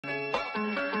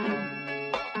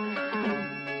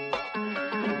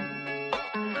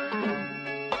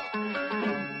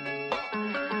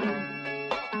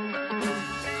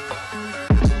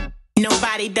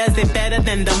Nobody does it better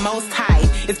than the Most High.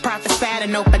 It's prophesied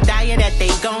in Obadiah that they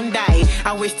gon' die.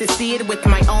 I wish to see it with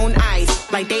my own eyes,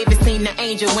 like David seen the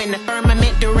angel in the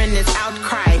firmament during this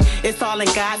outcry. It's all in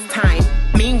God's time.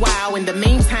 Meanwhile, in the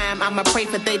meantime, I'ma pray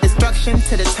for their destruction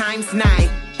till the time's nigh.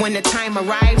 When the time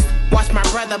arrives, watch my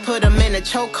brother put him in a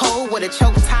chokehold with a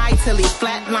choke tie till he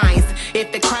flatlines.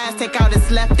 If the cries take out his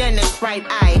left and his right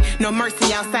eye, no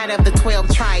mercy outside of the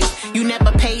 12 tribes. You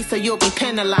never pay, so you'll be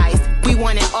penalized. We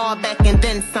want it all back and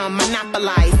then some,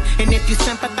 monopolized. And if you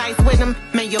sympathize with him,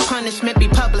 may your punishment be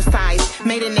publicized.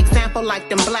 Made an example like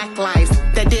them black lives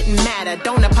that didn't matter.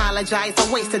 Don't apologize,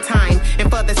 a waste of time. And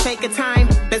for the sake of time,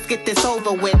 let's get this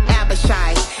over with.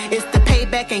 Abishai, it's the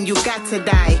payback and you got to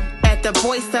die. At the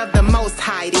voice of the Most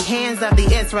High, the hands of the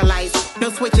Israelites. No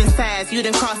switching sides, you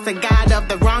done crossed the God of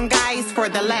the wrong guys for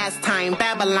the last time.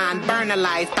 Babylon, burn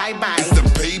alive, bye-bye. It's the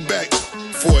payback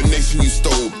for a nation you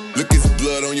stole. Look, it's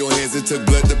blood on your hands. It took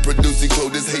blood to produce. You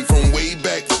clothed this hate from way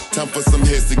back. Time for some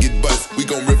heads to get bust. We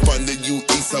gon' refund the you,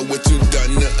 Esau, what you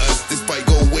done to us. This fight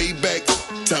go way back.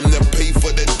 Time to pay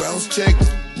for that bounce check.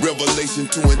 Revelation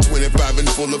 2 and 25 in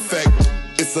full effect.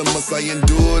 It's a must I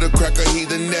endure to crack a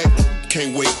heathen neck.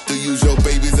 Can't wait to use your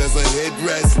babies as a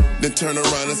headrest. Then turn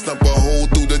around and stomp a hole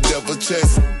through the devil's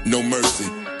chest. No mercy,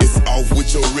 it's off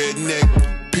with your redneck.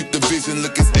 Peep the vision,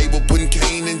 look, it's Abel putting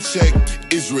Cain in check.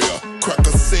 Israel,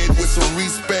 cracker said with some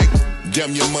respect.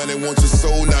 Damn your money, want your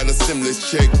soul, not a stimulus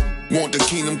check. Want the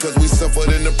kingdom cause we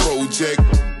suffered in the project.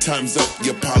 Time's up,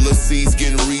 your policies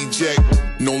getting reject.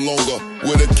 No longer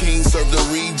will the king serve the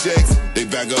rejects. They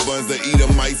vagabonds, the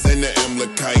Edomites and the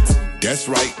Amalekites. That's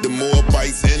right, the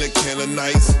Moabites and the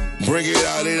Canaanites. Bring it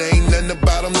out, it ain't nothing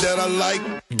about them that I like.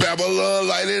 Babylon,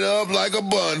 light it up like a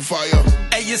bonfire.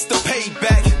 Hey, it's the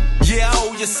payback. Yeah, I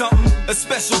owe you something. A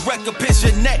special record, pinch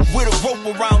your neck with a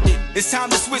rope around it. It's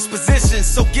time to switch positions,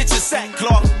 so get your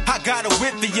sackcloth. I got a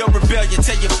whip for your rebellion,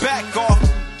 tell you back off.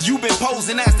 You've been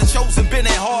posing as the chosen, been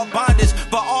in hard bondage.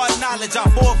 But our knowledge, our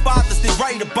forefathers did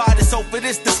right about it. So for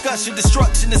this discussion,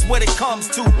 destruction is what it comes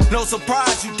to. No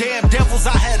surprise, you damn devils,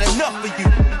 I had enough of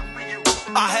you.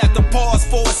 I had to pause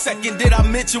for a second. Did I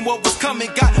mention what was coming?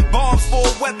 Got bombs for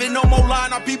a weapon. No more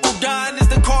line. Our people dying is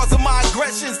the cause of my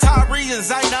aggressions. Tyree and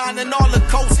Zion and all the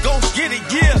coast gon' get it,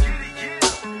 yeah.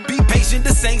 Be patient,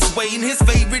 the saints waiting. His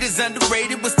favorite is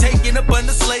underrated. Was taken up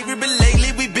under slavery, but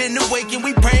lately we've been awakened.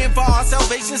 We praying for our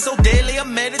salvation, so daily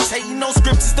I'm meditating on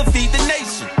scriptures to feed the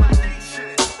nation.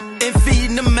 And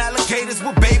feeding them alligators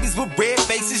with babies with red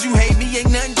faces. You hate me,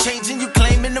 ain't nothing changing. You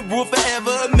claiming the rule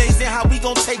forever. Amazing how we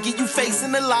gon' take it. You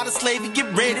facing a lot of slavery.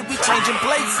 Get ready, we changing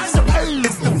places.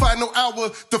 It's the final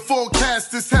hour. The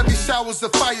forecast is heavy showers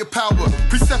of firepower.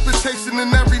 Precipitation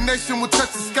in every nation will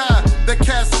touch the sky. That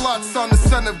cast lots on the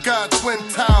Son of God. Twin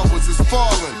towers is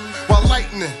falling while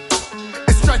lightning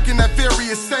is striking at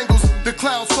various angles. The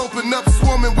clouds open up,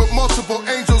 swarming with multiple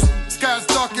angels. Skies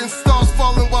darken, stars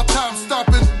falling while time's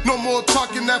stopping. No more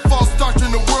talking that false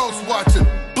doctrine, the world's watching.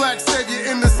 Black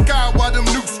savior in the sky while them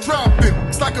nukes dropping.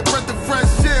 It's like a breath of fresh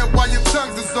air while your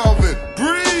tongue's dissolving.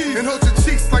 Breathe and hold your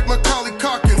cheeks like Macaulay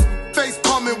Culkin's. Face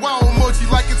palming, wow emoji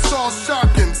like it's all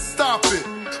shocking. Stop it.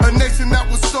 A nation that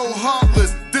was so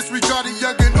heartless, disregarded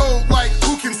young and old like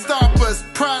who can stop us?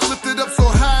 Pride lifted up so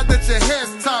high that your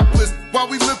hair's topless. While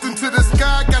we lift into the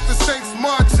sky, got the saints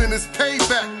marching. It's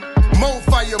payback. More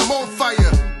fire, more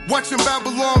fire. Watching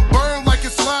Babylon burn like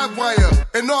it's live wire.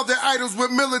 And all their idols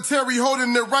with military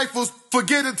holding their rifles.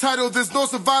 Forget a title, there's no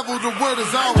survival, the word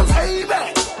is ours. The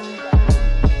payback.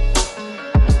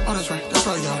 Oh, that's right,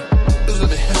 y'all. Listen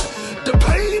to me. The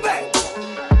payback.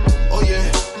 Oh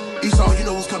yeah, Esau, you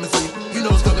know what's coming for you. You know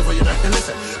what's coming for you now. And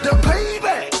listen, the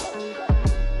payback.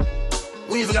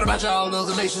 We ain't forgot about y'all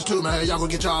other nations too, man. Y'all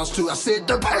gonna get y'all's too. I said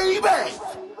the payback.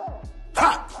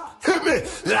 Ha! Hit me!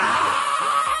 Ah!